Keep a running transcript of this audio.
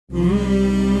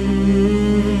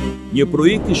Një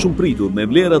projekt I shumë pritur me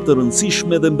vlera të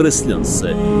rëndësishme dhe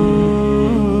mbreslënëse.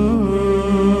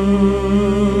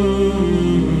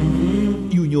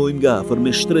 Ju njohim nga afër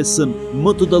me shtresën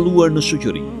më të dalluar në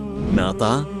shoqëri, me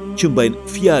ata që mbajnë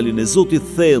fjalën e Zotit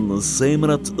thellë në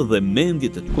zemrat dhe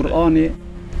mendjet e tyre. Kurani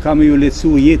ka me ju lecu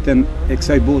jetën e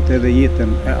kësaj bote dhe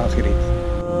jetën e ahiret.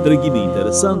 Tregime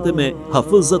interesante me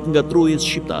Hafëzët nga Trojeve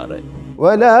Shqiptare.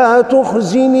 ولا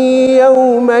تخزني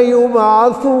يوم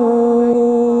يبعثون.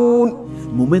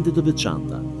 Momente të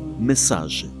veçanta,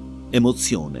 mesazhe,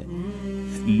 emocione,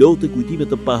 lote kujtime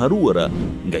të paharuara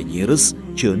nga njerëz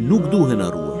që nuk duhen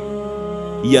harruar.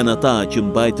 Janë ata që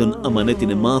mbajtën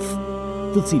amanetin e madh,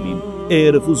 të cilin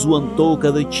e refuzuan toka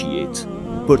dhe qiejt,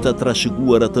 për ta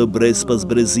trashëguar atë brez pas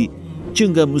brezi që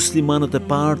nga muslimanët e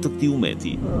parë të këtij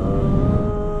umeti.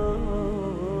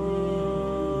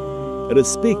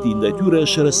 Respekti ndaj tyre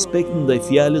është respekt ndaj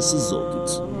fjalës së Zotit.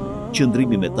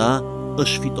 Qëndrimi me ta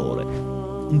është fitore.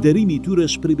 Nderimi I tyre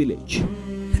është privilegj.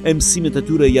 E mësimet e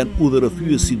tyre janë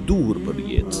udhërrëfyes I duhur për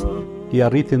jetë. I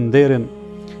arritin nderin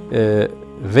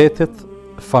vetet,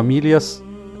 familjes,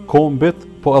 kombit,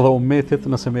 po edhe umetit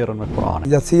nëse merren me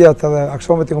Kur'anin. Gjatësiat edhe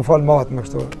akshomit I kanë falë matë me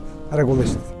kështu,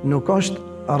 rregullisht. Nuk është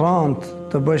rënd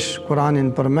të bësh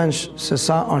Kur'anin përmensh, se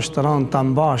sa është rënd të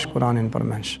mbash Kur'anin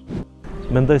përmensh.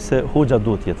 Mendoj se hoxha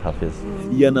duhet jetë hafiz.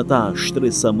 Janë ata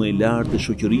shtresa më e lartë e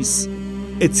shoqërisë,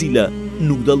 e cila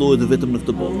nuk dallohet vetëm në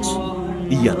këtë botë.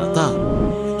 Janë ata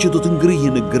që do të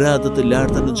ngrihen në gradët e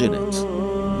larta në xhenet,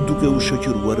 duke u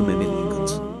shoqëruar me melekët.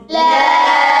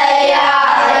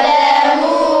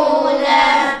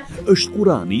 Është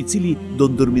Kurani I cili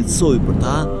do ndërmjetësojë për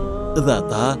ta dhe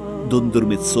ata do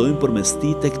ndërmjetësojnë përmes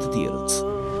tij tek të tjerët.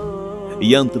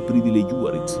 Janë të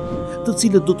privilegjuarit, të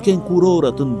cilët do të kenë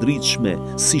kurora të ndryshme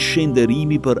si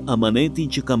shenderimi për amanetin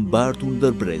që kanë mbartur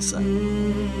ndër breza.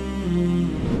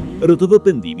 RTV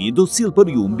Pendimi do të sjellë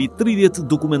për ju mbi 30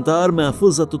 dokumentar me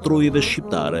hafëza të Trojeve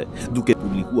Shqiptare, duke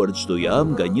publikuar çdo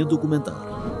javë nga një dokumentar.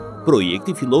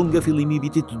 Projekti fillon nga fillimi I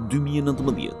vitit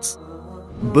 2019.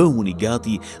 Bëhuni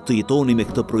gati të jetoni me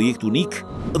këtë projekt unik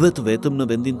dhe të vetëm në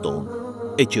vendin tonë,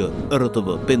 e që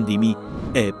RTV Pendimi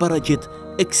e paraqet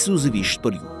ekskluzivisht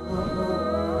për ju.